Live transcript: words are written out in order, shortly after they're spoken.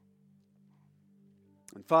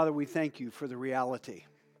And Father, we thank you for the reality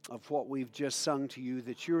of what we've just sung to you,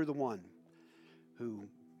 that you're the one who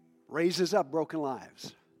raises up broken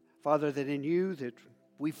lives. Father, that in you that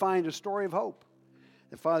we find a story of hope.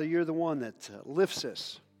 That, Father, you're the one that lifts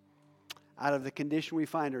us out of the condition we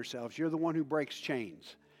find ourselves. You're the one who breaks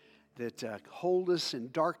chains, that hold us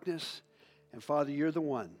in darkness. And, Father, you're the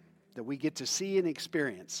one that we get to see and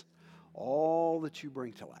experience all that you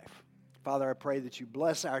bring to life. Father, I pray that you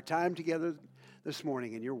bless our time together this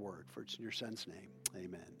morning in your word, for it's in your Son's name.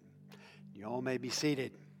 Amen. You all may be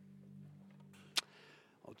seated.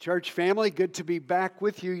 Well, church family, good to be back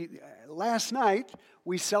with you. Last night,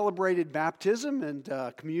 we celebrated baptism and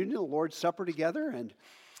communion, the Lord's Supper together, and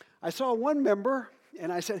I saw one member,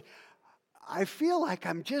 and I said, I feel like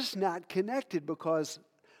I'm just not connected because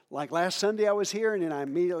like last Sunday I was here, and then I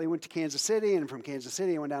immediately went to Kansas City, and from Kansas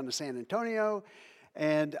City I went down to San Antonio.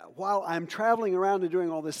 And while I'm traveling around and doing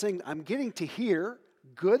all this thing, I'm getting to hear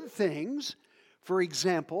good things. For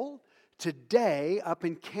example, today up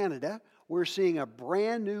in Canada, we're seeing a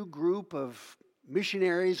brand new group of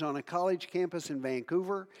missionaries on a college campus in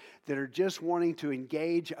Vancouver that are just wanting to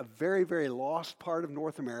engage a very, very lost part of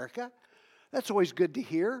North America. That's always good to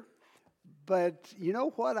hear. But you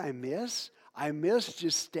know what I miss? I miss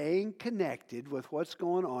just staying connected with what's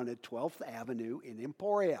going on at 12th Avenue in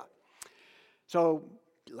Emporia. So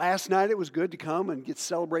last night it was good to come and get to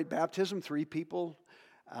celebrate baptism. 3 people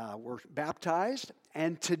were baptized.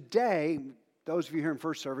 And today, those of you here in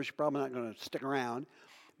first service, you're probably not going to stick around.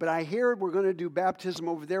 But I hear we're going to do baptism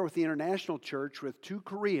over there with the International Church with 2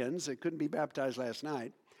 Koreans that couldn't be baptized last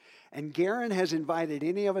night. And Garen has invited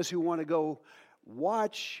any of us who want to go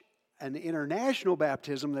watch an international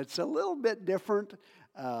baptism that's a little bit different.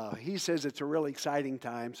 He says it's a really exciting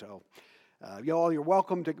time, so y'all, you're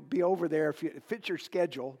welcome to be over there if it fits your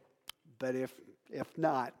schedule, but if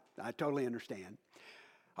not, I totally understand.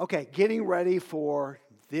 Okay, getting ready for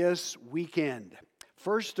this weekend.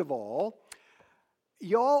 First of all,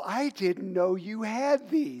 y'all, I didn't know you had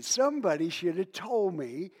these. Somebody should have told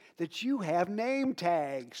me that you have name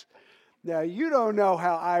tags. Now, you don't know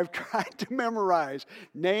how I've tried to memorize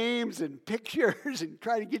names and pictures and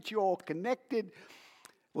try to get you all connected.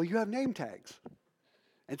 Well, you have name tags.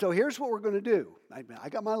 And so here's what we're going to do. I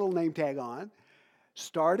got my little name tag on.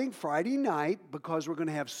 Starting Friday night, because we're going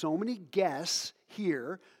to have so many guests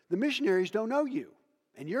here, the missionaries don't know you.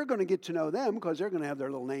 And you're going to get to know them because they're going to have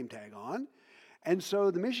their little name tag on. And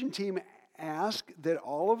so the mission team asked that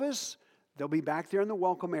all of us, they'll be back there in the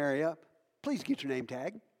welcome area, please get your name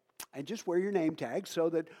tag and just wear your name tag so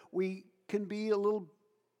that we can be a little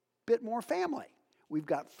bit more family. We've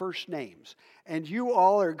got first names. And you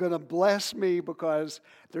all are going to bless me because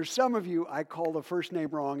there's some of you I call the first name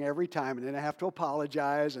wrong every time, and then I have to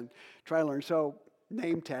apologize and try to learn. So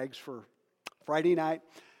name tags for Friday night.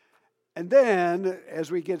 And then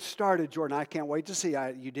as we get started, Jordan, I can't wait to see.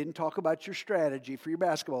 You didn't talk about your strategy for your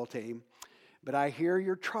basketball team, but I hear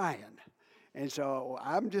you're trying. And so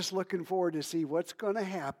I'm just looking forward to see what's going to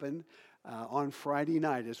happen on Friday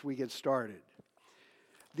night as we get started.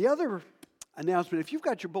 The other announcement, if you've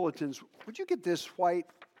got your bulletins, would you get this white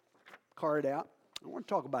card out? I want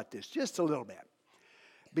to talk about this just a little bit.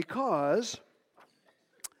 Because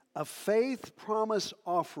a faith promise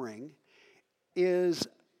offering is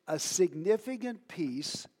a significant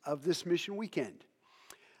piece of this mission weekend.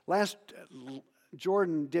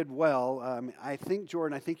 Jordan did well. I think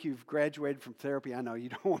you've graduated from therapy. I know you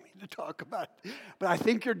don't want me to talk about it, but I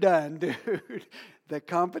think you're done, dude. The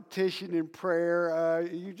competition in prayer,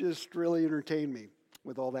 you just really entertained me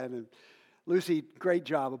with all that. And Lucy, great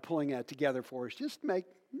job of pulling that together for us. Just make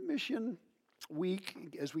mission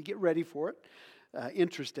week, as we get ready for it,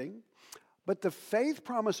 interesting. But the faith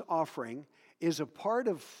promise offering is a part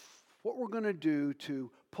of what we're going to do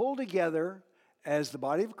to pull together as the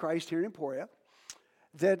body of Christ here in Emporia.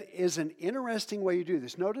 That is an interesting way you do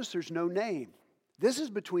this. Notice there's no name. This is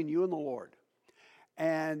between you and the Lord.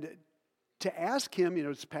 And to ask Him,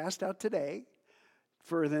 it's passed out today.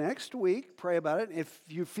 For the next week, pray about it. If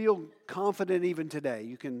you feel confident even today,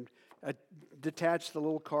 you can detach the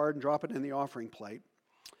little card and drop it in the offering plate.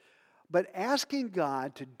 But asking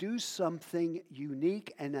God to do something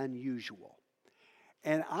unique and unusual.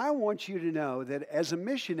 And I want you to know that as a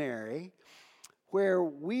missionary, where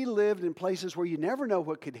we lived in places where you never know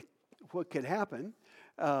what could happen,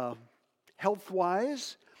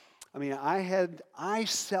 health-wise. I mean, I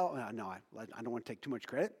don't want to take too much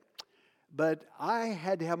credit, but I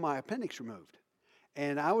had to have my appendix removed.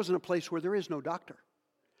 And I was in a place where there is no doctor.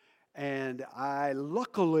 And not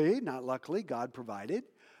luckily, God provided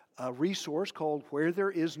a resource called Where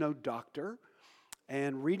There Is No Doctor.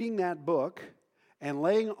 And reading that book And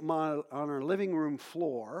laying on our living room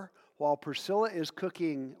floor while Priscilla is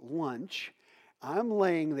cooking lunch, I'm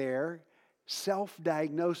laying there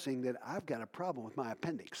self-diagnosing that I've got a problem with my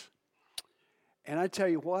appendix. And I tell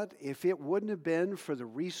you what, if it wouldn't have been for the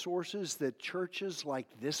resources that churches like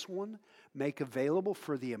this one make available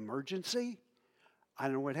for the emergency, I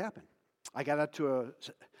don't know what happened. I got out to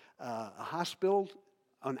a hospital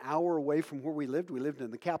an hour away from where we lived. We lived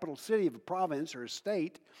in the capital city of a province or a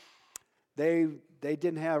state. They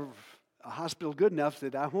didn't have a hospital good enough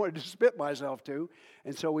that I wanted to spit myself to.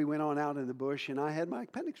 And so we went on out in the bush, and I had my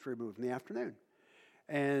appendix removed in the afternoon.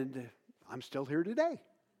 And I'm still here today.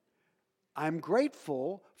 I'm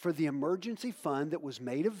grateful for the emergency fund that was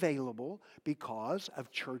made available because of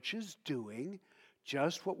churches doing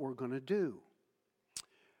just what we're going to do.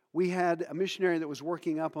 We had a missionary that was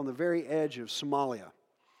working up on the very edge of Somalia.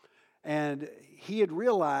 And he had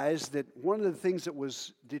realized that one of the things that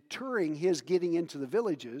was deterring his getting into the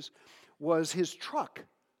villages was his truck.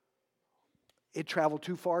 It traveled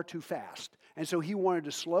too far, too fast. And so he wanted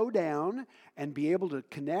to slow down and be able to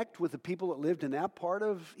connect with the people that lived in that part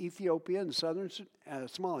of Ethiopia and southern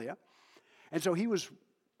Somalia. And so he was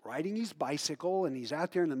riding his bicycle, and he's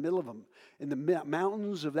out there in the middle of them, in the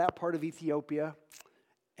mountains of that part of Ethiopia.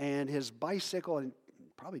 And his bicycle, and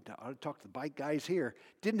probably ought to talk to the bike guys here,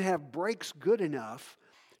 didn't have brakes good enough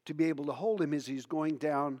to be able to hold him as he's going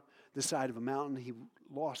down the side of a mountain. He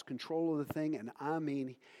lost control of the thing, and I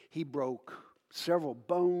mean, he broke several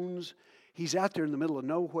bones. He's out there in the middle of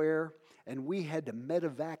nowhere, and we had to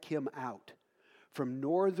medevac him out from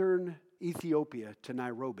northern Ethiopia to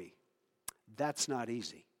Nairobi. That's not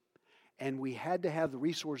easy. And we had to have the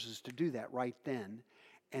resources to do that right then.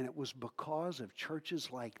 And it was because of churches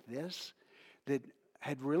like this that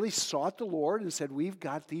had really sought the Lord and said, we've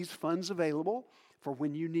got these funds available for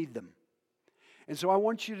when you need them. And so I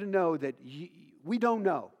want you to know that we don't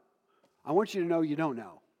know. I want you to know you don't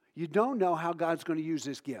know. You don't know how God's going to use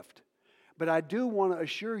this gift. But I do want to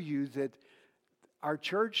assure you that our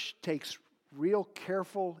church takes real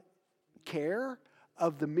careful care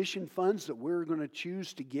of the mission funds that we're going to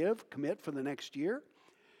choose to commit for the next year.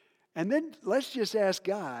 And then let's just ask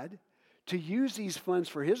God to use these funds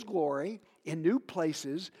for His glory in new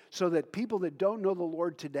places so that people that don't know the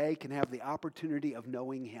Lord today can have the opportunity of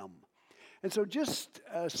knowing Him. And so just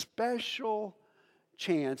a special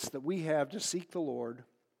chance that we have to seek the Lord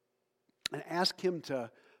and ask Him to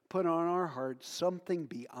put on our hearts something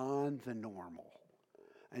beyond the normal.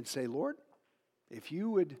 And say, Lord, if you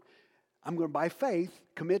would, I'm going to, by faith,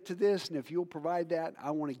 commit to this, and if you'll provide that,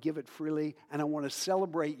 I want to give it freely, and I want to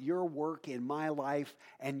celebrate your work in my life,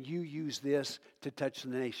 and you use this to touch the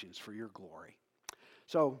nations for your glory.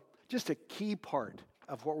 So, just a key part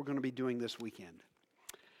of what we're going to be doing this weekend.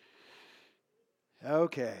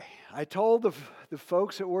 Okay, I told the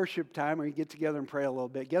folks at worship time, we get together and pray a little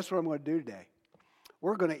bit. Guess what I'm going to do today?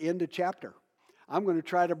 We're going to end a chapter. I'm going to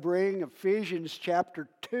try to bring Ephesians chapter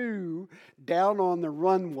 2 down on the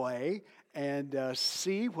runway and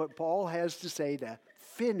see what Paul has to say to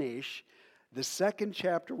finish the second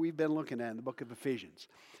chapter we've been looking at in the book of Ephesians.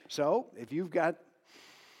 So, if you've got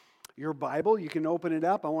your Bible, you can open it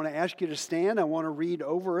up. I want to ask you to stand. I want to read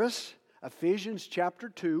over us Ephesians chapter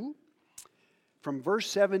 2 from verse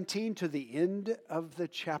 17 to the end of the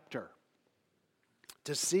chapter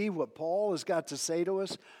to see what Paul has got to say to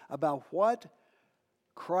us about what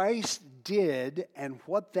Christ did and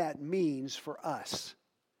what that means for us.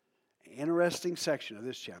 Interesting section of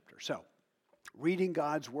this chapter. So, reading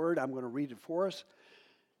God's Word, I'm going to read it for us.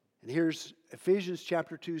 And here's Ephesians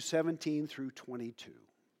chapter 2, 17 through 22.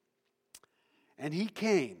 And He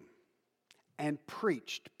came and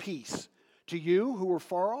preached peace to you who were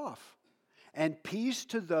far off, and peace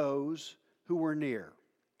to those who were near.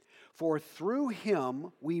 For through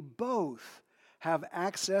Him we both have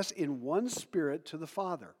access in one Spirit to the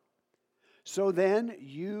Father. So then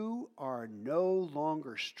you are no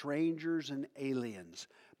longer strangers and aliens,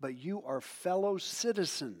 but you are fellow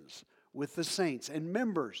citizens with the saints and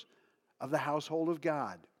members of the household of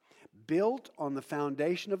God, built on the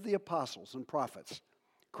foundation of the apostles and prophets,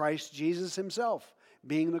 Christ Jesus Himself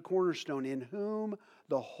being the cornerstone, in whom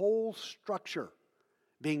the whole structure,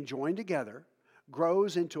 being joined together,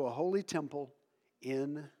 grows into a holy temple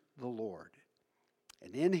in the Lord.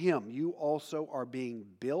 And in Him you also are being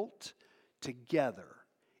built together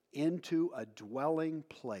into a dwelling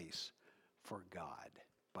place for God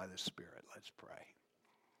by the Spirit. Let's pray.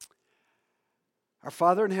 Our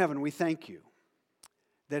Father in heaven, we thank you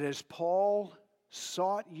that as Paul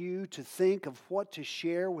sought you to think of what to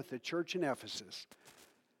share with the church in Ephesus,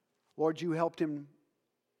 Lord, you helped him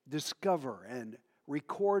discover and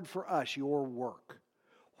record for us your work,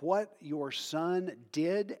 what your Son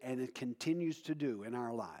did and it continues to do in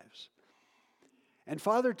our lives. And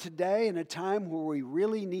Father, today in a time where we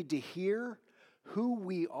really need to hear who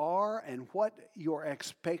we are and what your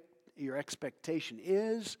expectation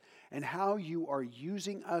is and how you are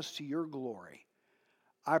using us to your glory,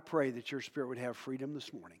 I pray that your Spirit would have freedom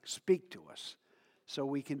this morning. Speak to us so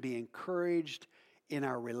we can be encouraged in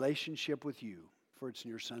our relationship with you. For it's in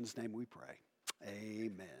your Son's name we pray.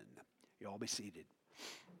 Amen. You all be seated.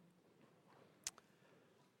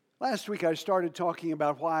 Last week I started talking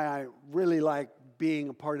about why I really like being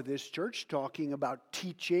a part of this church, talking about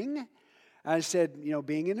teaching. I said,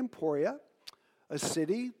 being in Emporia, a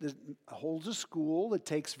city that holds a school that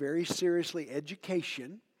takes very seriously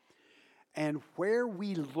education, and where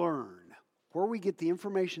we learn, where we get the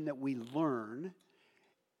information that we learn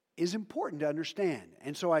is important to understand.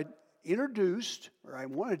 And so I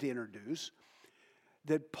wanted to introduce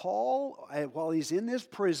that Paul, while he's in this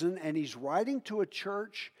prison and he's writing to a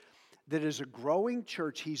church that is a growing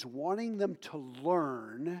church, he's wanting them to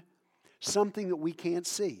learn something that we can't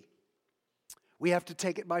see. We have to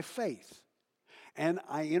take it by faith. And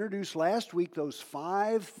I introduced last week those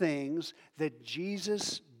 5 things that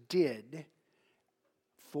Jesus did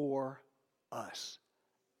for us,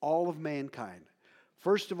 all of mankind.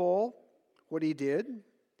 First of all, what he did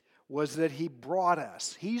was that he brought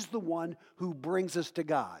us. He's the one who brings us to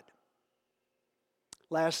God.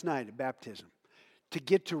 Last night at baptism, to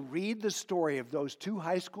get to read the story of those 2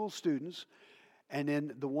 high school students and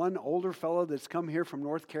then the one older fellow that's come here from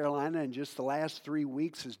North Carolina and just the last 3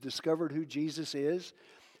 weeks has discovered who Jesus is,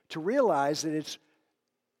 to realize that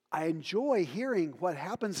I enjoy hearing what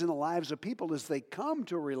happens in the lives of people as they come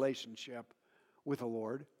to a relationship with the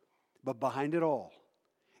Lord, but behind it all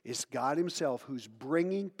is God himself who's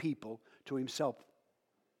bringing people to himself.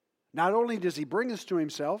 Not only does he bring us to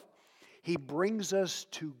himself, he brings us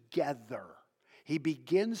together. He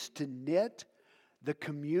begins to knit the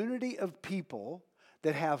community of people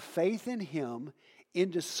that have faith in him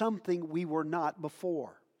into something we were not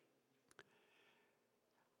before.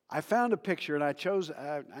 I found a picture, and I chose,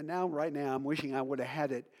 right now, I'm wishing I would have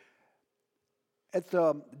had it. At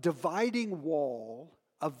the dividing wall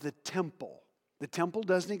of the temple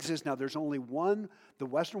doesn't exist now. There's only one, the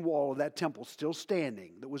western wall of that temple still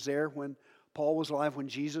standing, that was there when Paul was alive, when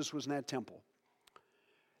Jesus was in that temple.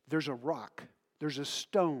 There's a rock, there's a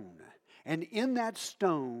stone, and in that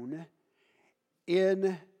stone,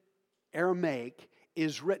 in Aramaic,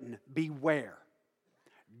 is written, beware.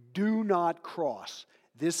 Do not cross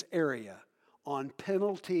this area on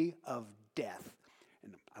penalty of death.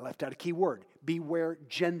 And I left out a key word. Beware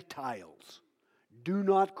Gentiles. Do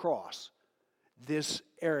not cross this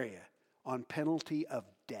area on penalty of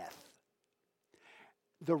death.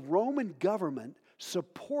 The Roman government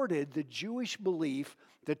supported the Jewish belief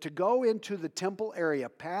that to go into the temple area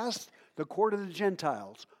past the court of the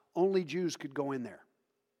Gentiles, only Jews could go in there.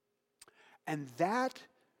 And that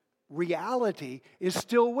reality is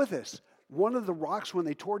still with us. One of the rocks, when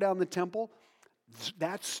they tore down the temple,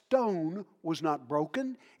 that stone was not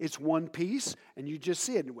broken. It's one piece, and you just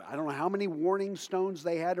see it. I don't know how many warning stones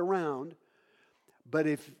they had around, but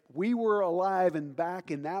if we were alive and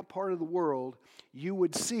back in that part of the world, you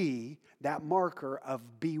would see that marker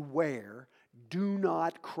of beware, do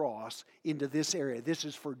not cross into this area. This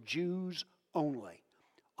is for Jews only,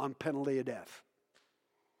 on penalty of death.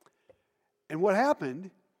 And what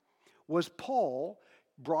happened was Paul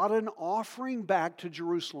brought an offering back to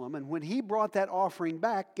Jerusalem, and when he brought that offering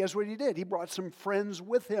back, guess what he did? He brought some friends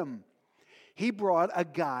with him. He brought a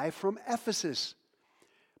guy from Ephesus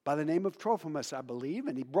by the name of Trophimus, I believe,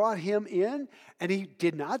 and he brought him in, and he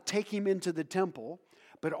did not take him into the temple,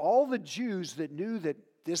 but all the Jews that knew that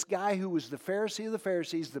this guy who was the Pharisee of the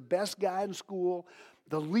Pharisees, the best guy in school,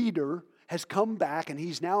 the leader, has come back, and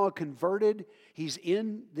he's now a converted. He's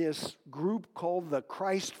in this group called the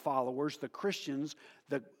Christ followers, the Christians,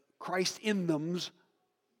 the Christ in thems.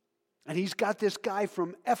 And he's got this guy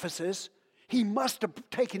from Ephesus. He must have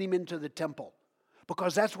taken him into the temple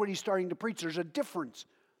because that's what he's starting to preach. There's a difference.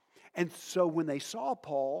 And so when they saw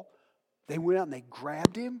Paul, they went out and they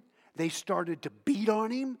grabbed him. They started to beat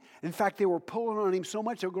on him. In fact, they were pulling on him so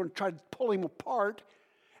much they were going to try to pull him apart.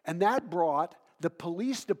 And that brought the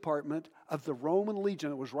police department of the Roman Legion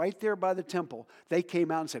that was right there by the temple. They came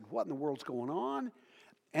out and said, what in the world's going on?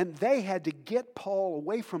 And they had to get Paul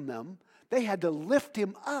away from them. They had to lift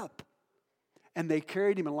him up. And they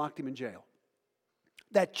carried him and locked him in jail.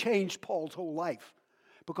 That changed Paul's whole life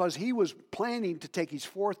because he was planning to take his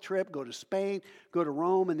 4th trip, go to Spain, go to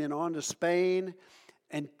Rome, and then on to Spain,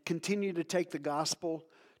 and continue to take the gospel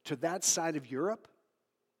to that side of Europe.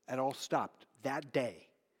 It all stopped that day.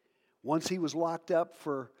 Once he was locked up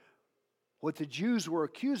for what the Jews were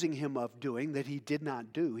accusing him of doing that he did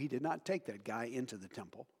not do. He did not take that guy into the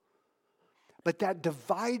temple. But that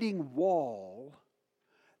dividing wall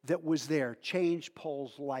that was there changed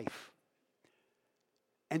Paul's life.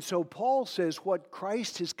 And so Paul says what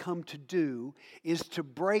Christ has come to do is to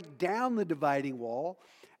break down the dividing wall.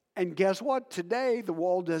 And guess what? Today the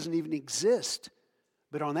wall doesn't even exist.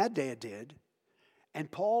 But on that day it did. And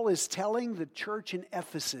Paul is telling the church in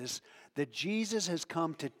Ephesus that Jesus has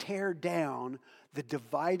come to tear down the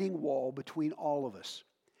dividing wall between all of us.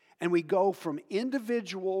 And we go from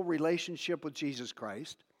individual relationship with Jesus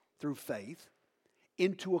Christ through faith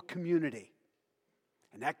into a community.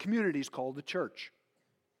 And that community is called the church.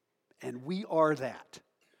 And we are that.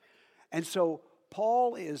 And so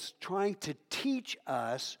Paul is trying to teach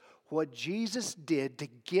us what Jesus did to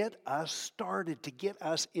get us started, to get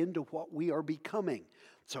us into what we are becoming.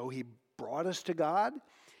 So he brought us to God.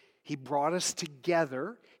 He brought us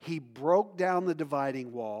together. He broke down the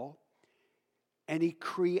dividing wall. And he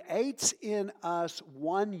creates in us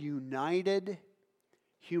one united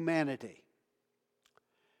humanity.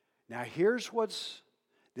 Now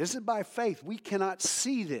this is by faith. We cannot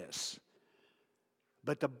see this.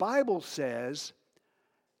 But the Bible says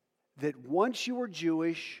that once you were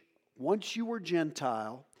Jewish, once you were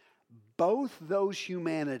Gentile, both those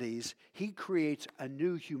humanities, he creates a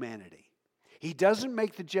new humanity. He doesn't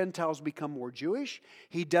make the Gentiles become more Jewish.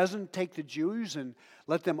 He doesn't take the Jews and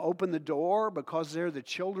let them open the door because they're the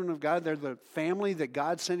children of God. They're the family that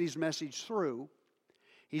God sent his message through.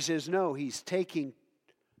 He says, no, he's taking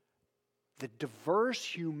the diverse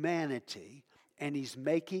humanity and he's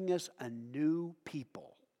making us a new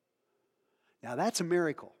people. Now that's a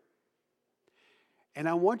miracle. And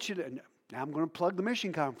I want you to, now I'm going to plug the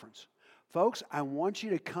mission conference. Folks, I want you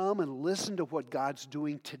to come and listen to what God's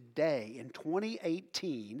doing today in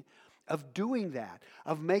 2018 of doing that,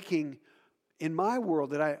 of making, in my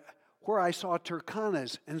world, where I saw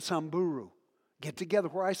Turkanas and Samburu get together,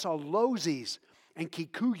 where I saw Lozis and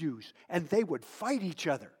Kikuyus, and they would fight each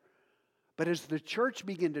other. But as the church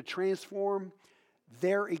began to transform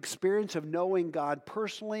their experience of knowing God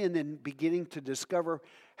personally and then beginning to discover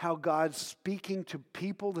how God's speaking to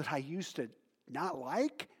people that I used to not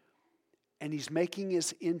like, and he's making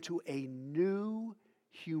us into a new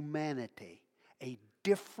humanity, a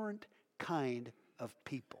different kind of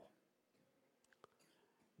people.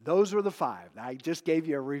 Those are the 5. I just gave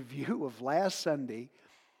you a review of last Sunday,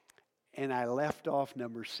 and I left off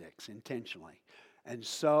number 6 intentionally. And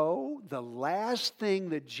so the last thing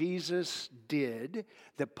that Jesus did,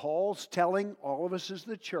 that Paul's telling all of us as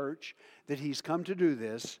the church, that he's come to do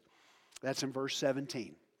this, that's in verse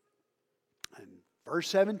 17. And verse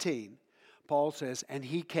 17, Paul says, and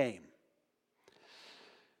he came.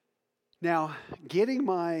 Now,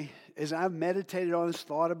 as I've meditated on this,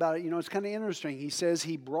 thought about it, it's kind of interesting. He says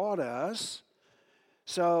he brought us,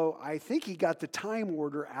 so I think he got the time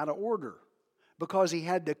order out of order because he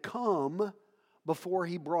had to come before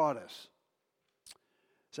he brought us.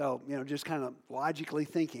 So, just kind of logically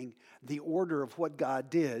thinking the order of what God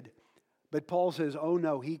did. But Paul says, oh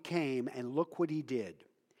no, he came and look what he did.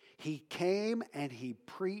 He came and he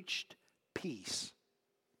preached peace.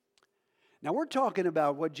 Now we're talking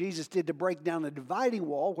about what Jesus did to break down the dividing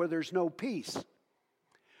wall where there's no peace,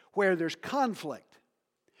 where there's conflict.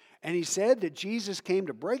 And he said that Jesus came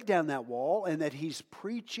to break down that wall and that he's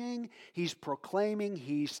preaching, he's proclaiming,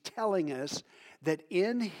 he's telling us that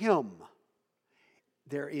in him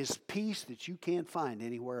there is peace that you can't find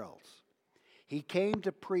anywhere else. He came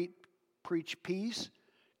to preach peace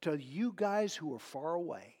to you guys who are far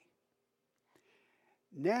away.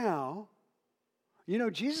 Now,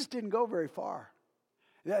 Jesus didn't go very far.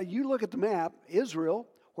 Now, you look at the map, Israel,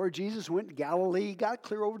 where Jesus went to Galilee, got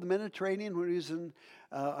clear over the Mediterranean when he was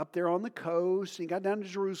up there on the coast. He got down to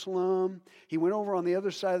Jerusalem. He went over on the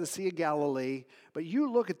other side of the Sea of Galilee. But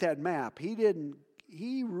you look at that map,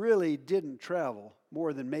 he really didn't travel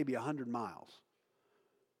more than maybe 100 miles.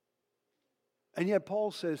 And yet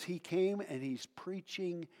Paul says he came and he's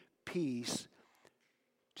preaching peace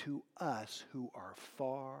to us who are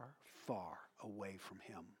far, far away from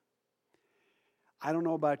him. I don't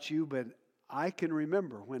know about you, but I can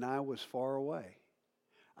remember when I was far away.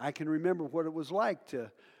 I can remember what it was like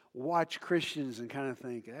to watch Christians and kind of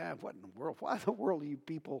think, what in the world? Why in the world are you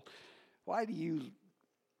people, why do you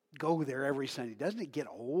go there every Sunday? Doesn't it get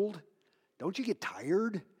old? Don't you get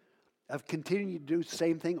tired of continuing to do the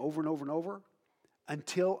same thing over and over and over?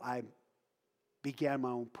 Until I began my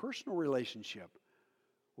own personal relationship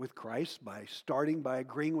with Christ by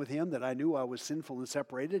agreeing with him that I knew I was sinful and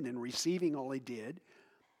separated and receiving all he did.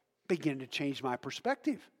 began to change my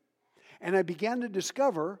perspective. And I began to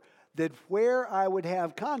discover that where I would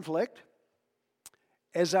have conflict,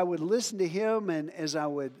 as I would listen to Him and as I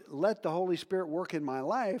would let the Holy Spirit work in my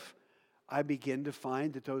life, I began to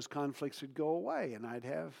find that those conflicts would go away and I'd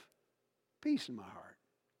have peace in my heart.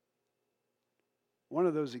 One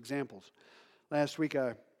of those examples. Last week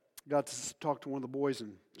I got to talk to one of the boys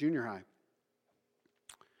in junior high.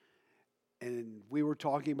 And we were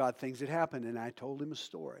talking about things that happened, and I told him a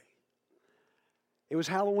story. It was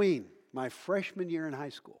Halloween, my freshman year in high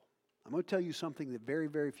school. I'm going to tell you something that very,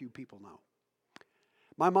 very few people know.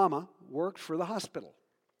 My mama worked for the hospital,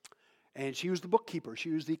 and she was the bookkeeper. She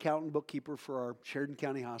was the accountant bookkeeper for our Sheridan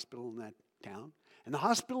County Hospital in that town. And the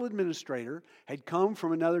hospital administrator had come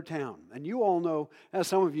from another town. And you all know, as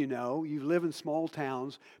some of you know, you live in small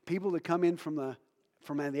towns, people that come in from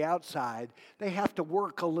the outside, they have to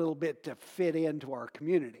work a little bit to fit into our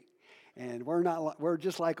community. And we're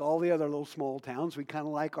just like all the other little small towns. We kind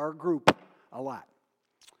of like our group a lot.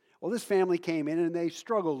 Well, this family came in and they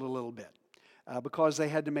struggled a little bit because they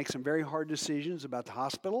had to make some very hard decisions about the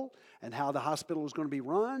hospital and how the hospital was going to be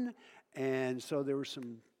run. And so there were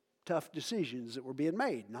some tough decisions that were being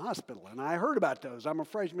made in the hospital. And I heard about those. I'm a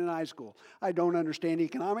freshman in high school. I don't understand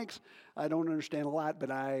economics. I don't understand a lot,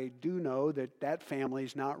 but I do know that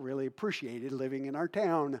family's not really appreciated living in our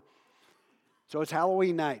town. So it's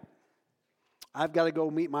Halloween night. I've got to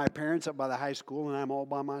go meet my parents up by the high school, and I'm all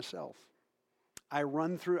by myself. I'm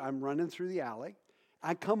running through the alley.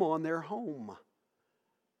 I come on their home.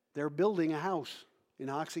 They're building a house in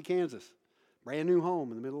Hoxie, Kansas. Brand new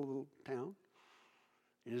home in the middle of the town.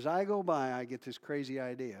 And as I go by, I get this crazy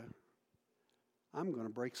idea. I'm going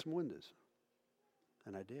to break some windows.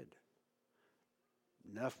 And I did.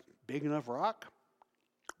 Big enough rock.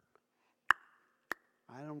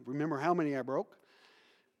 I don't remember how many I broke,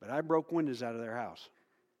 but I broke windows out of their house.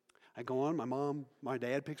 I go on, my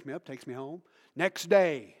dad picks me up, takes me home. Next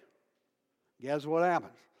day, guess what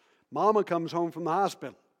happens? Mama comes home from the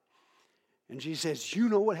hospital. And she says, you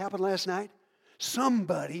know what happened last night?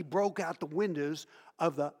 Somebody broke out the windows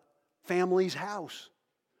of the family's house.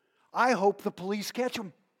 I hope the police catch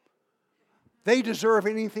them. They deserve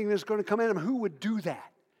anything that's going to come at them. Who would do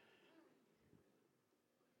that?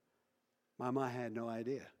 Mama had no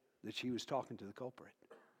idea that she was talking to the culprit.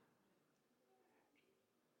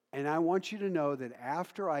 And I want you to know that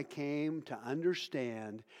after I came to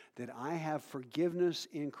understand that I have forgiveness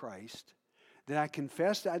in Christ, that I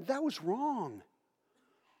confessed that was wrong,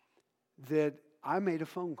 that I made a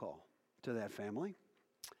phone call to that family.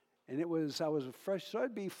 And I was fresh, so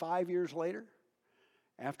it'd be 5 years later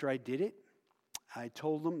after I did it. I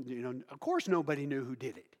told them, of course nobody knew who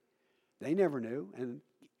did it. They never knew. And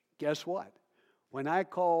guess what? When I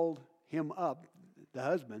called him up, the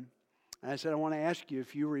husband, I said, I want to ask you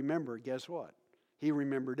if you remember. Guess what? He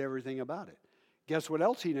remembered everything about it. Guess what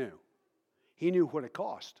else he knew? He knew what it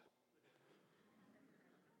cost.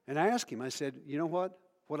 And I asked him, I said, you know what?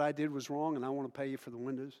 What I did was wrong, and I want to pay you for the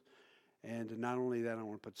windows. And not only that, I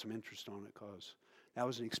want to put some interest on it because that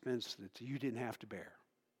was an expense that you didn't have to bear.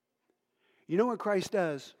 You know what Christ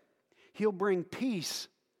does? He'll bring peace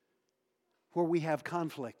where we have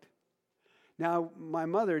conflict. Now, my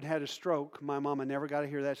mother had a stroke. My mama never got to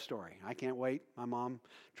hear that story. I can't wait. My mom,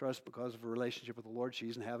 trust because of her relationship with the Lord,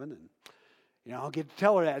 she's in heaven. And, I'll get to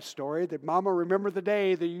tell her that story, that Mama, remember the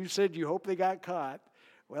day that you said you hope they got caught.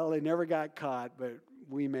 Well, they never got caught, but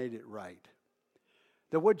we made it right.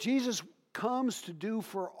 That what Jesus comes to do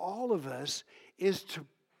for all of us is to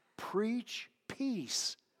preach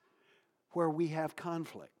peace where we have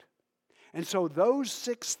conflict. And so those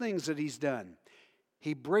 6 things that he's done,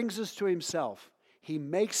 he brings us to himself. He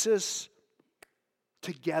makes us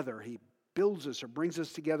together. He builds us or brings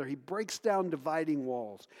us together. He breaks down dividing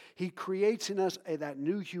walls. He creates in us that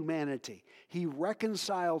new humanity. He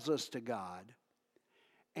reconciles us to God.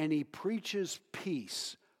 And he preaches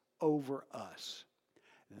peace over us.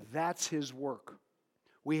 That's his work.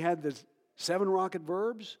 We had the 7 rocket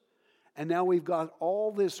verbs, and now we've got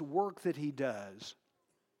all this work that he does.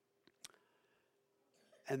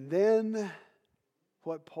 And then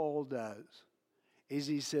what Paul does is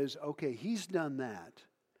he says, okay, he's done that.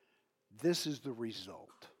 This is the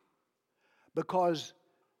result. Because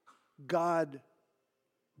God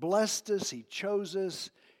blessed us, he chose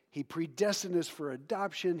us, he predestined us for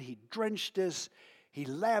adoption, he drenched us, he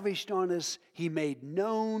lavished on us, he made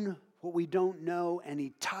known what we don't know, and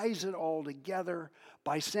he ties it all together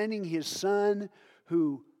by sending his Son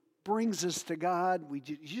who brings us to God.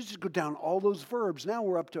 You just go down all those verbs. Now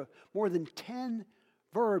we're up to more than 10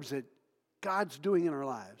 verbs that God's doing in our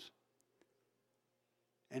lives.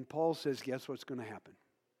 And Paul says, guess what's going to happen?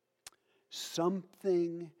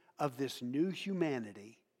 something of this new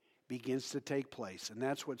humanity begins to take place. And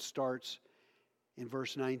that's what starts in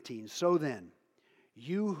verse 19. So then,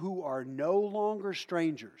 you who are no longer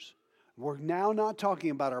strangers, we're now not talking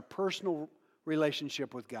about our personal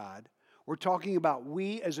relationship with God. We're talking about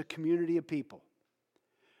we as a community of people.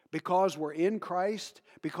 Because we're in Christ,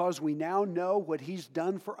 because we now know what He's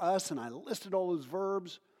done for us, and I listed all those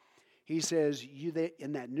verbs, He says,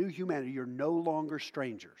 in that new humanity, you're no longer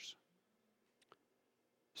strangers.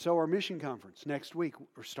 So our mission conference next week,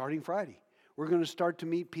 or starting Friday, we're going to start to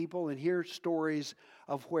meet people and hear stories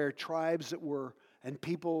of where tribes and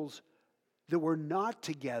peoples that were not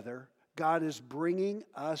together, God is bringing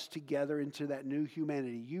us together into that new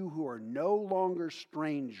humanity. You who are no longer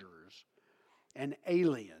strangers and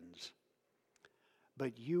aliens,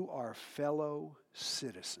 but you are fellow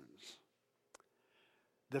citizens.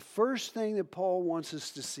 The first thing that Paul wants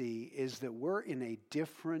us to see is that we're in a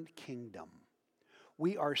different kingdom.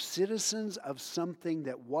 We are citizens of something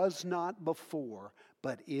that was not before,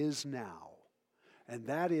 but is now. And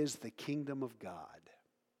that is the kingdom of God.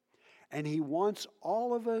 And He wants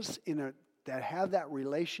all of us that have that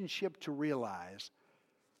relationship to realize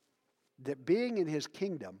that being in His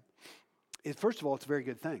kingdom, first of all, it's a very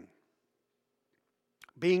good thing.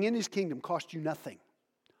 Being in His kingdom costs you nothing.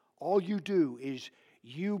 All you do is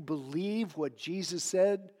you believe what Jesus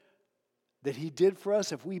said that He did for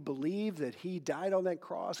us. If we believe that He died on that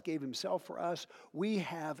cross, gave Himself for us, we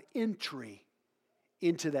have entry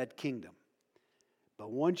into that kingdom.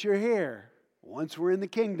 But once you're here, once we're in the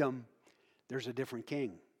kingdom, there's a different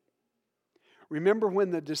king. Remember when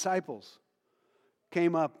the disciples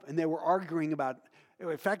came up and they were arguing about,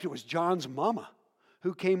 in fact, it was John's mama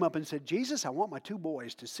who came up and said, Jesus, I want my 2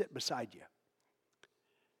 boys to sit beside you.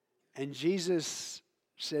 And Jesus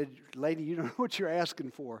said, lady, you don't know what you're asking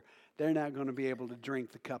for. They're not going to be able to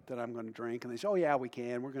drink the cup that I'm going to drink. And they said, oh yeah, we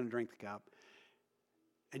can. We're going to drink the cup.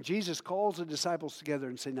 And Jesus calls the disciples together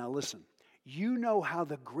and said, now listen, you know how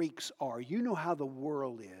the Greeks are. You know how the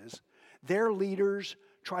world is. Their leaders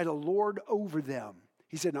try to lord over them.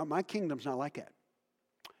 He said, no, my kingdom's not like that.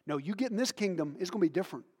 No, you get in this kingdom, it's going to be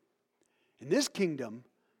different. In this kingdom,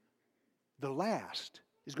 the last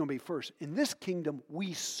is going to be first. In this kingdom,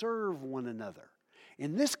 we serve one another.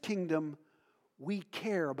 In this kingdom, we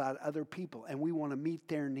care about other people and we want to meet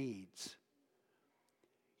their needs.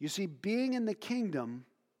 You see, being in the kingdom,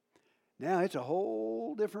 now it's a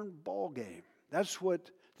whole different ball game. That's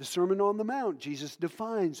what the Sermon on the Mount, Jesus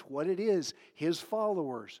defines what it is, His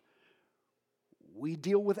followers. We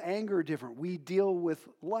deal with anger different. We deal with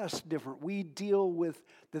lust different. We deal with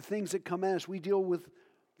the things that come at us. We deal with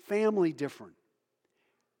family different.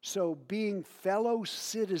 So being fellow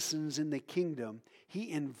citizens in the kingdom,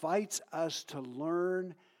 He invites us to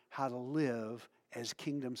learn how to live as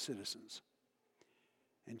kingdom citizens.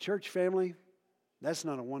 And church family, that's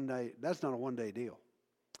not a one-day deal.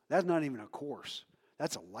 That's not even a course.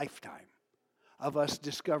 That's a lifetime of us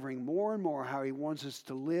discovering more and more how He wants us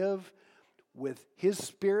to live with His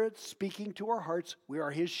Spirit speaking to our hearts. We are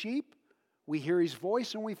His sheep. We hear His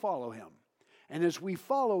voice and we follow Him. And as we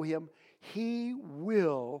follow Him, He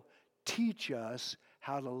will teach us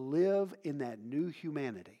how to live in that new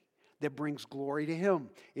humanity that brings glory to Him.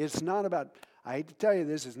 It's not about, I hate to tell you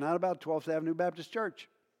this, it's not about 12th Avenue Baptist Church.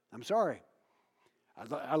 I'm sorry.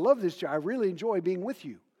 I love this church. I really enjoy being with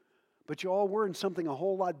you. But you all were in something a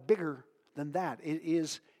whole lot bigger than that. It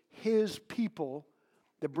is His people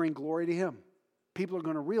that bring glory to Him. People are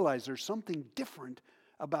going to realize there's something different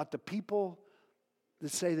about the people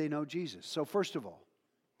that say they know Jesus. So first of all,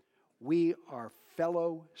 we are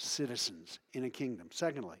fellow citizens in a kingdom.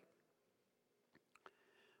 Secondly,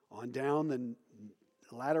 on down the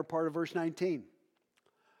latter part of verse 19,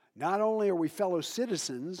 not only are we fellow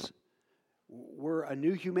citizens, we're a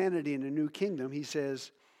new humanity in a new kingdom. He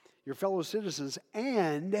says, you're fellow citizens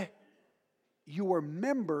and you are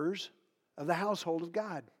members of the household of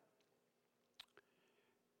God.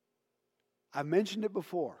 I've mentioned it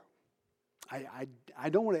before. I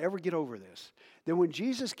don't want to ever get over this. That when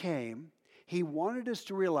Jesus came, He wanted us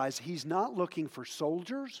to realize He's not looking for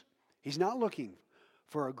soldiers. He's not looking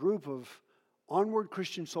for a group of onward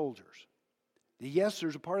Christian soldiers. Yes,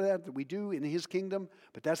 there's a part of that we do in His kingdom,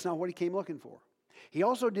 but that's not what He came looking for. He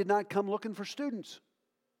also did not come looking for students.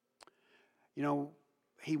 You know,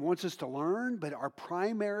 He wants us to learn, but our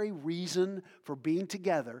primary reason for being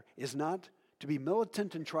together is not to be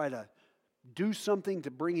militant and try to do something to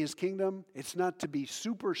bring His kingdom. It's not to be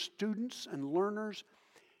super students and learners.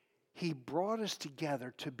 He brought us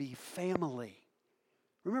together to be family.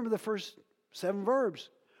 Remember the first 7 verbs.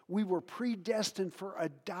 We were predestined for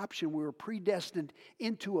adoption. We were predestined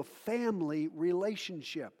into a family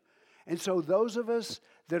relationship. And so those of us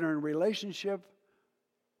that are in relationship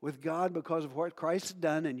with God because of what Christ has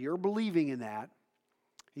done, and you're believing in that,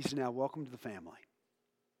 he said, now welcome to the family.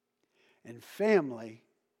 And family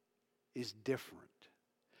is different.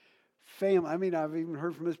 Family, I've even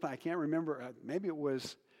heard from this, but I can't remember. Maybe it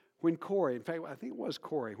was when Corey, in fact, I think it was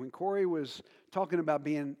Corey, when Corey was talking about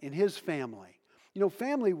being in his family.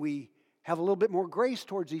 Family, we have a little bit more grace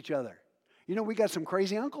towards each other. We got some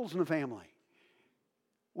crazy uncles in the family.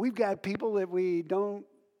 We've got people that we don't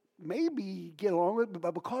maybe get along with,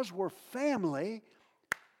 but because we're family,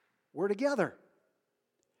 we're together.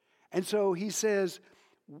 And so he says,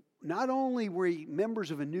 not only were we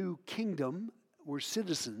members of a new kingdom, we're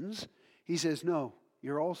citizens, he says, no,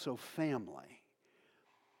 you're also family.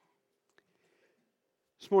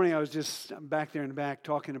 This morning I was just back there in the back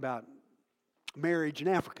talking about marriage in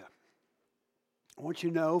Africa. I want you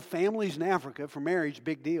to know, families in Africa for marriage,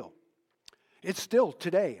 big deal. It's still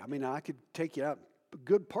today. I could take you out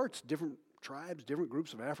good parts, different tribes, different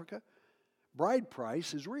groups of Africa. Bride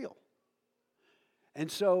price is real. And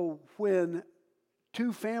so when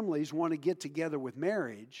two families want to get together with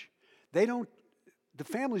marriage, the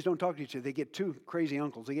families don't talk to each other. They get two crazy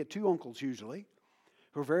uncles. They get two uncles usually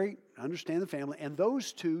who understand the family, and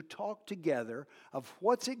those two talk together of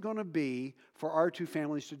what's it going to be for our two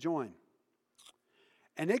families to join.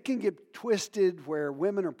 And it can get twisted where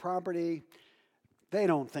women are property. They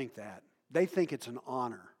don't think that. They think it's an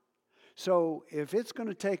honor. So if it's going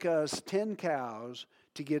to take us 10 cows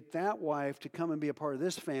to get that wife to come and be a part of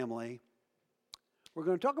this family, we're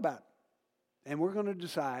going to talk about it. And we're going to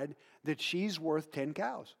decide that she's worth 10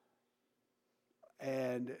 cows.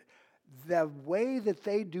 And the way that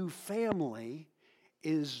they do family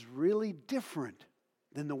is really different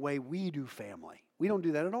than the way we do family. We don't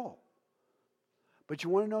do that at all. But you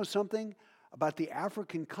want to know something about the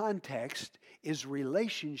African context is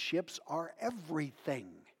relationships are everything.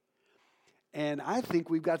 And I think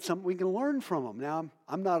we've got something we can learn from them. Now,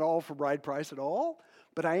 I'm not all for bride price at all,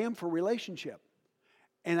 but I am for relationship.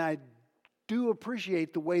 And I do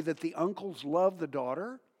appreciate the way that the uncles love the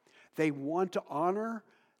daughter. They want to honor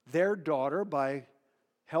their daughter by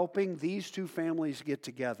helping these two families get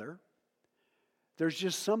together. There's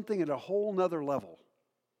just something at a whole nother level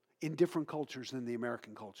in different cultures than the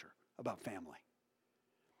American culture about family.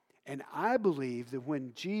 And I believe that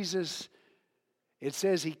when Jesus, it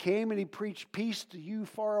says he came and he preached peace to you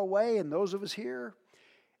far away and those of us here,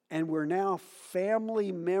 and we're now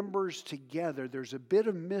family members together, there's a bit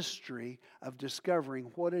of mystery of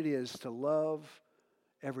discovering what it is to love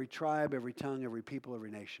every tribe, every tongue, every people,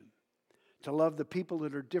 every nation. To love the people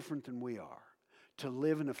that are different than we are. To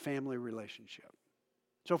live in a family relationship.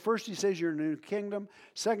 So first he says you're in a new kingdom.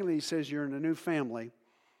 Secondly, he says you're in a new family.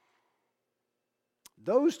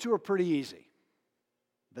 Those two are pretty easy.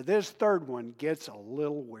 But this third one gets a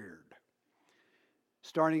little weird.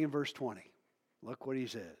 Starting in verse 20. Look what he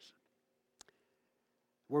says.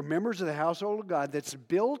 We're members of the household of God that's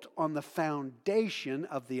built on the foundation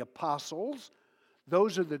of the apostles.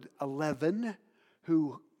 Those are the 11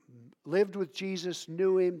 who lived with Jesus,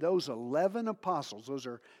 knew him. Those 11 apostles, those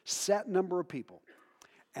are set number of people.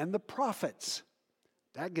 And the prophets.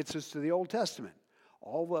 That gets us to the Old Testament.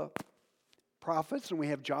 All the prophets, and we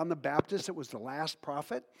have John the Baptist that was the last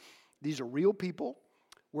prophet. These are real people.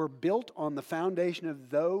 We're built on the foundation of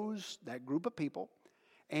that group of people,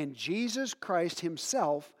 and Jesus Christ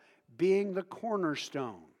himself being the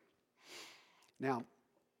cornerstone. Now,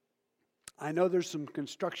 I know there's some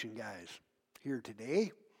construction guys here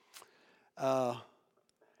today. I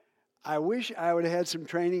wish I would have had some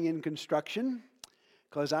training in construction,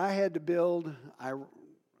 because I had to build, I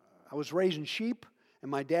was raising sheep, and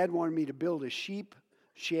my dad wanted me to build a sheep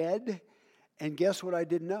shed, and guess what I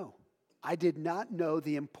didn't know? I did not know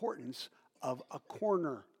the importance of a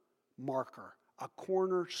corner marker, a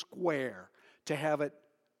corner square, to have it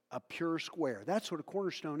a pure square. That's what a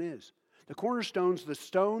cornerstone is. The cornerstone's the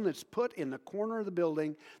stone that's put in the corner of the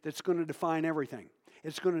building that's going to define everything.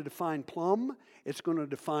 It's going to define plumb. It's going to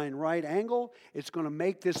define right angle. It's going to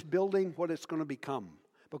make this building what it's going to become,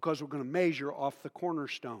 because we're going to measure off the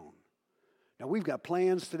cornerstone. Now, we've got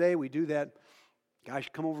plans today. We do that. Guys,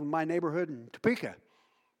 come over to my neighborhood in Topeka.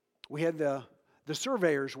 We had the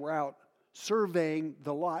surveyors were out surveying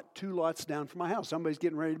the lot, 2 lots down from my house. Somebody's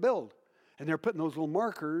getting ready to build. And they're putting those little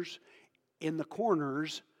markers in the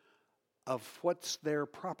corners of what's their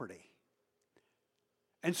property.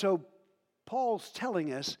 And so Paul's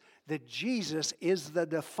telling us that Jesus is the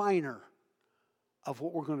definer of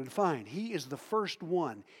what we're going to define. He is the first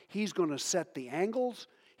one. He's going to set the angles.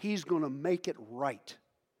 He's going to make it right.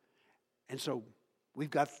 And so we've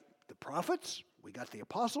got the prophets, we got the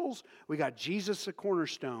apostles, we got Jesus the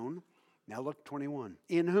cornerstone. Now look, 21.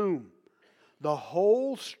 In whom the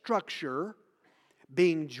whole structure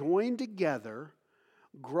being joined together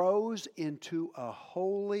grows into a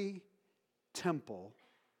holy temple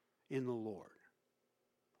in the Lord.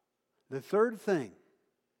 The third thing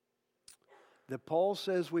that Paul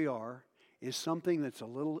says we are is something that's a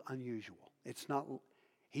little unusual. It's not,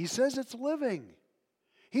 he says it's living.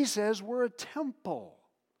 He says we're a temple.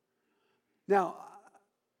 Now,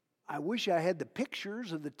 I wish I had the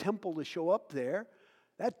pictures of the temple to show up there.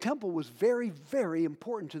 That temple was very, very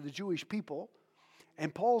important to the Jewish people.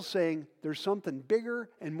 And Paul's saying there's something bigger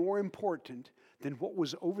and more important than what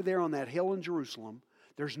was over there on that hill in Jerusalem.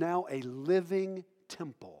 There's now a living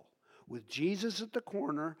temple with Jesus at the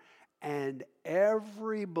corner and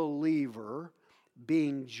every believer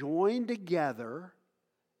being joined together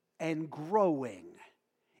and growing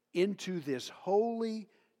into this holy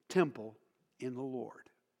temple in the Lord.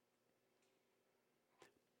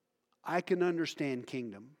 I can understand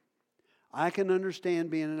kingdom. I can understand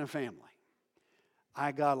being in a family.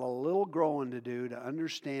 I got a little growing to do to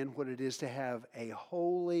understand what it is to have a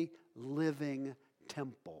holy, living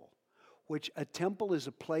temple. Which a temple is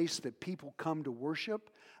a place that people come to worship.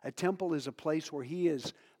 A temple is a place where He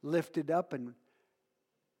is lifted up and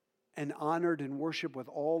honored and worshiped with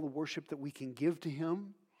all the worship that we can give to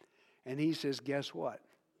Him. And He says, guess what?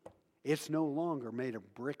 It's no longer made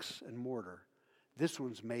of bricks and mortar. This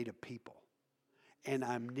one's made of people. And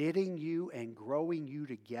I'm knitting you and growing you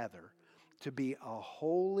together to be a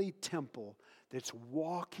holy temple that's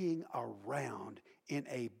walking around in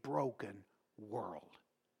a broken world.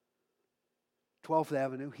 12th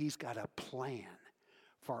Avenue, He's got a plan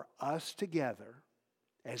for us together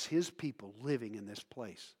as His people living in this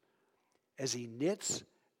place. As He knits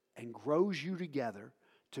and grows you together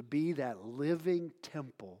to be that living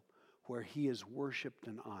temple where He is worshiped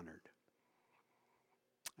and honored.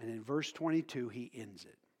 And in verse 22, he ends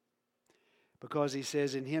it. Because he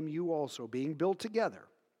says, in Him you also, being built together,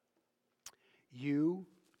 you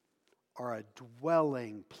are a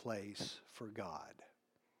dwelling place for God.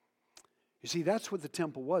 You see, that's what the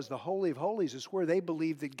temple was. The Holy of Holies is where they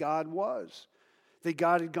believed that God was. That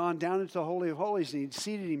God had gone down into the Holy of Holies and He'd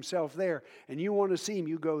seated Himself there. And you want to see Him,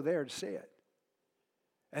 you go there to see it.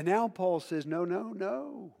 And now Paul says,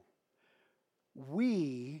 no.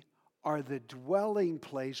 We are the dwelling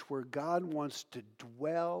place where God wants to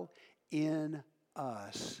dwell in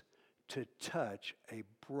us to touch a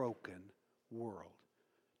broken world,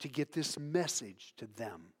 to get this message to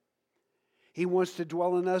them. He wants to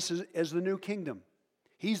dwell in us as the new kingdom.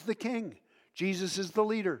 He's the king. Jesus is the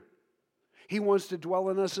leader. He wants to dwell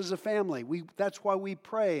in us as a family. That's why we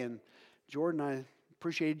pray. And Jordan, I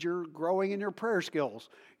appreciate your growing in your prayer skills.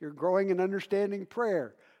 You're growing in understanding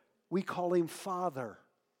prayer. We call Him Father.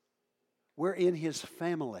 We're in His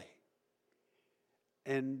family.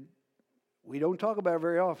 And we don't talk about it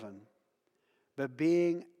very often, but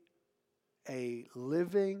being a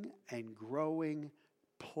living and growing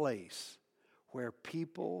place where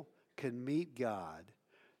people can meet God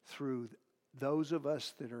through those of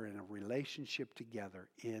us that are in a relationship together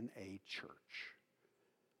in a church.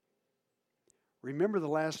 Remember the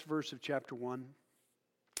last verse of chapter 1?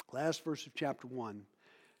 Last verse of chapter 1,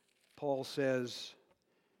 Paul says,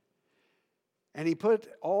 and He put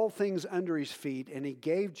all things under His feet, and He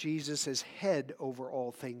gave Jesus as head over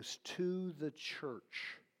all things to the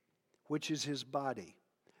church, which is His body,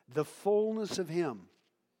 the fullness of Him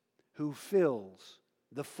who fills,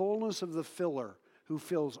 the fullness of the filler who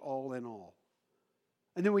fills all in all.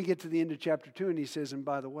 And then we get to the end of chapter 2, and he says, and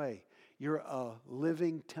by the way, you're a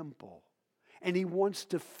living temple. And He wants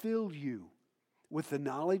to fill you with the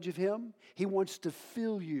knowledge of Him. He wants to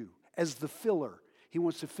fill you as the filler. He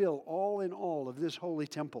wants to fill all in all of this holy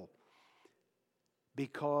temple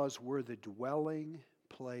because we're the dwelling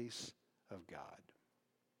place of God.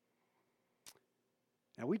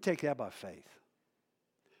 Now, we take that by faith.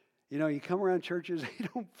 You know, you come around churches, you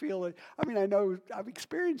don't feel it. I mean, I know I've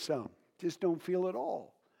experienced some. Just don't feel at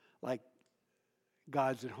all like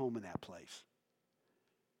God's at home in that place.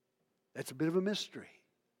 That's a bit of a mystery.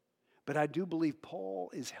 But I do believe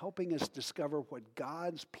Paul is helping us discover what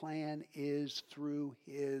God's plan is through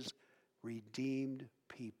His redeemed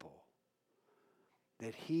people.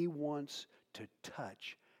 That He wants to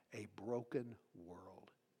touch a broken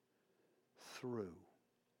world through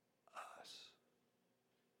us.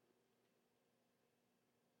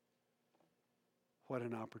 What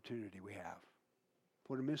an opportunity we have.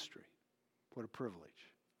 What a mystery. What a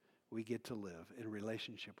privilege we get to live in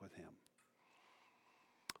relationship with Him.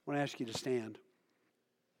 I want to ask you to stand.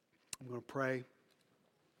 I'm going to pray.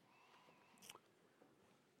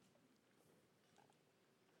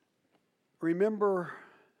 Remember,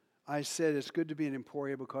 I said it's good to be in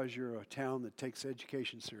Emporia because you're a town that takes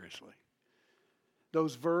education seriously.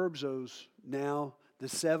 Those verbs, the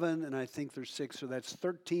 7, and I think there's 6, so that's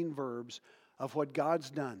 13 verbs of what God's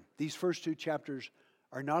done. These first 2 chapters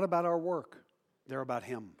are not about our work. They're about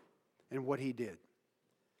Him and what He did.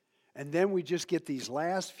 And then we just get these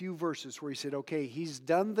last few verses where He said, okay, He's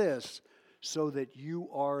done this so that you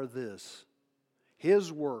are this.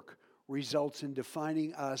 His work results in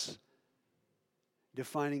defining us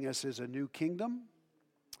as a new kingdom,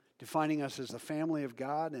 defining us as the family of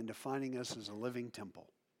God, and defining us as a living temple.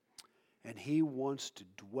 And He wants to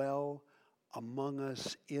dwell among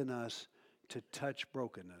us, in us, to touch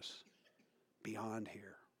brokenness beyond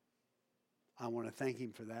here. I want to thank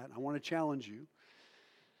Him for that. I want to challenge you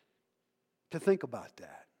to think about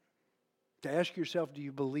that. To ask yourself, do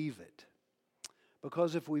you believe it?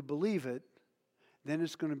 Because if we believe it, then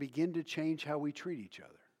it's going to begin to change how we treat each other.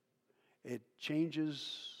 It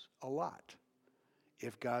changes a lot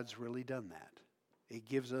if God's really done that. It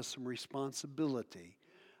gives us some responsibility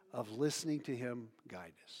of listening to Him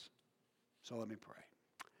guide us. So let me pray.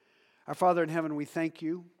 Our Father in heaven, we thank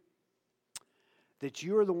You that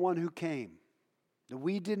You are the one who came, that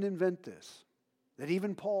we didn't invent this, that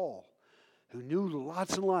even Paul, who knew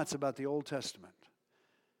lots and lots about the Old Testament,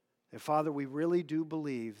 that Father, we really do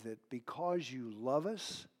believe that because You love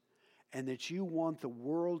us and that You want the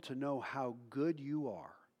world to know how good You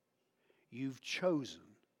are, You've chosen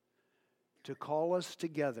to call us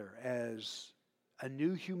together as a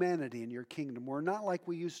new humanity in Your kingdom. We're not like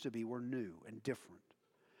we used to be. We're new and different.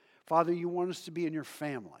 Father, You want us to be in Your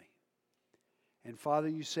family. And Father,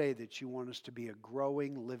 You say that You want us to be a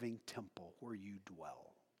growing, living temple where You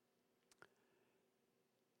dwell.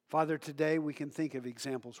 Father, today we can think of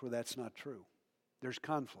examples where that's not true. There's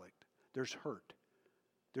conflict. There's hurt.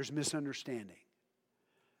 There's misunderstanding.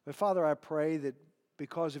 But Father, I pray that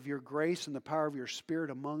because of Your grace and the power of Your Spirit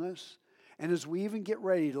among us, and as we even get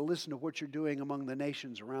ready to listen to what You're doing among the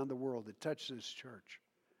nations around the world that touch this church,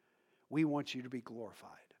 we want You to be glorified.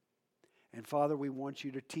 And Father, we want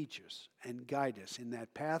You to teach us and guide us in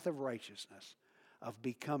that path of righteousness, of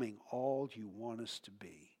becoming all You want us to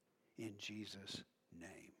be. In Jesus'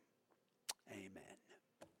 name, amen.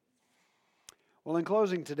 Well, in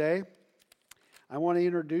closing today, I want to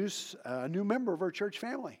introduce a new member of our church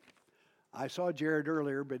family. I saw Jared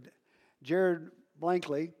earlier, but Jared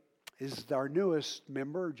Blankley is our newest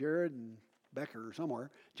member. Jared and Becker or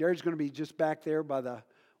somewhere. Jared's going to be just back there by the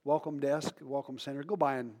welcome desk, welcome center. Go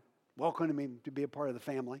by and welcome him to be a part of the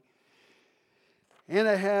family. And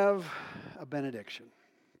I have a benediction.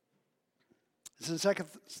 It's in 2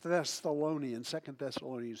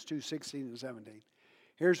 Thessalonians 2, 16 and 17.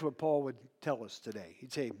 Here's what Paul would tell us today.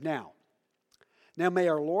 He'd say, Now may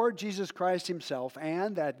our Lord Jesus Christ Himself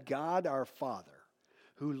and that God our Father,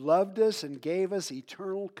 who loved us and gave us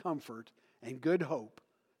eternal comfort and good hope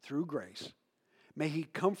through grace, may He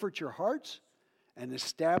comfort your hearts and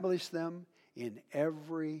establish them in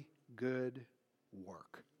every good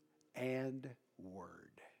work and word.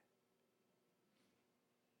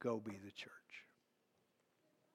 Go be the church.